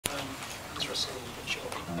press a little bit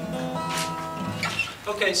shortly.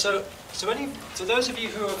 Okay, so those of you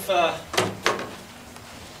who have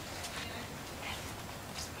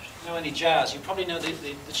know any jazz, you probably know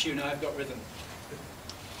the tune I've Got Rhythm.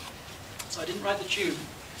 So I didn't write the tune,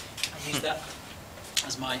 I used that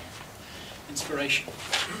as my inspiration.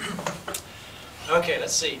 Okay,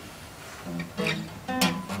 let's see.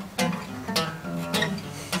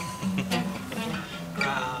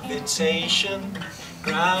 Gravitation,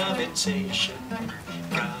 gravitation,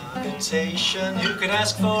 gravitation, who could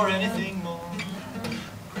ask for anything more?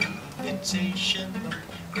 Gravitation,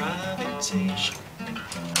 gravitation,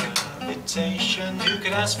 gravitation, who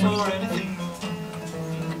could ask for anything more?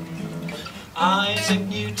 Isaac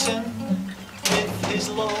Newton, with his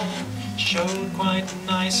law, showed quite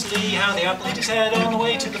nicely how the apple hit his head on the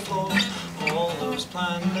way to the floor. All those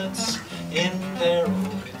planets in their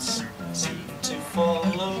orbits seem to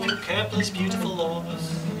follow Kepler's beautiful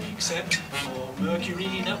laws, except for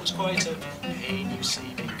Mercury. That was quite a pain, you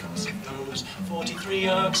see, because of those 43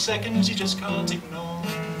 arc-seconds you just can't ignore.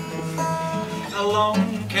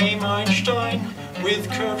 Along came Einstein with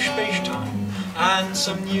curved space-time and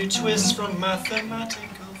some new twists from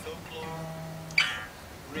mathematical folklore.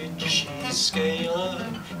 Ritchie's scalar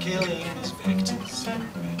killing his vectors in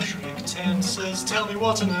metric tensors. Tell me,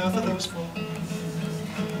 what on earth are those for?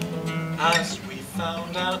 As we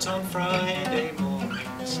found out on Friday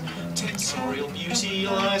mornings, tensorial beauty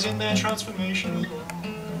lies in their transformational law.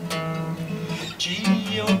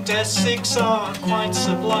 Geodesics are quite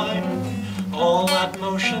sublime, all that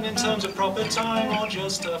motion in terms of proper time or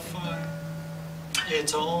just a fine.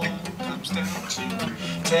 It all comes down to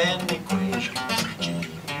 10 equations. G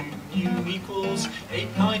mu nu equals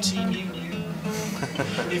 8 pi t mu nu.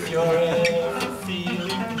 If you're ever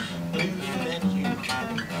feeling blue, then you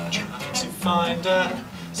can try to find a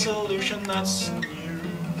solution that's new.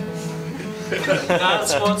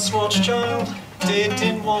 That's what Schwarzschild did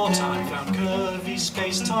in wartime, found curvy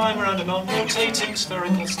space-time around a non-rotating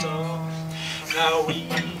spherical star. Now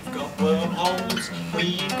we've got wormholes,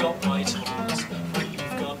 we've got white holes,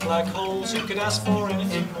 we've got black holes, who could ask for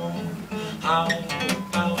anything more? How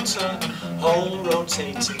about a hole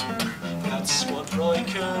rotating? That's what Roy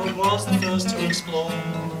Kerr was the first to explore.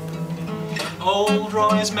 Old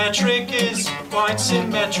Roy's metric is quite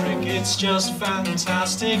symmetric, it's just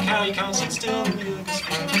fantastic how you can't sit still in the universe.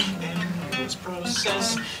 This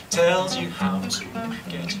process tells you how to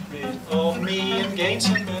get rid of me and gain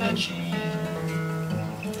some energy.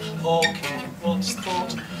 Hawking once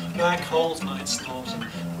thought black holes might snort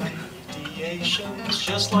radiations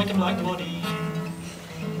just like a black body.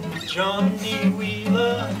 Johnny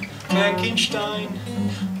Wheeler, Bekenstein,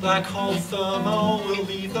 black hole thermal, we'll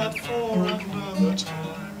leave that for another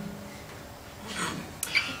time.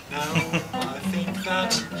 Now I think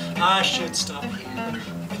that I should stop here,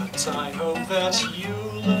 but I hope that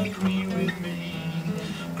you'll agree with me.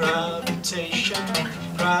 Gravitation,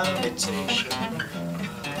 gravitation,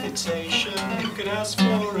 gravitation, who could ask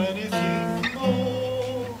for anything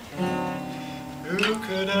more? Who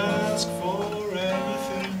could ask for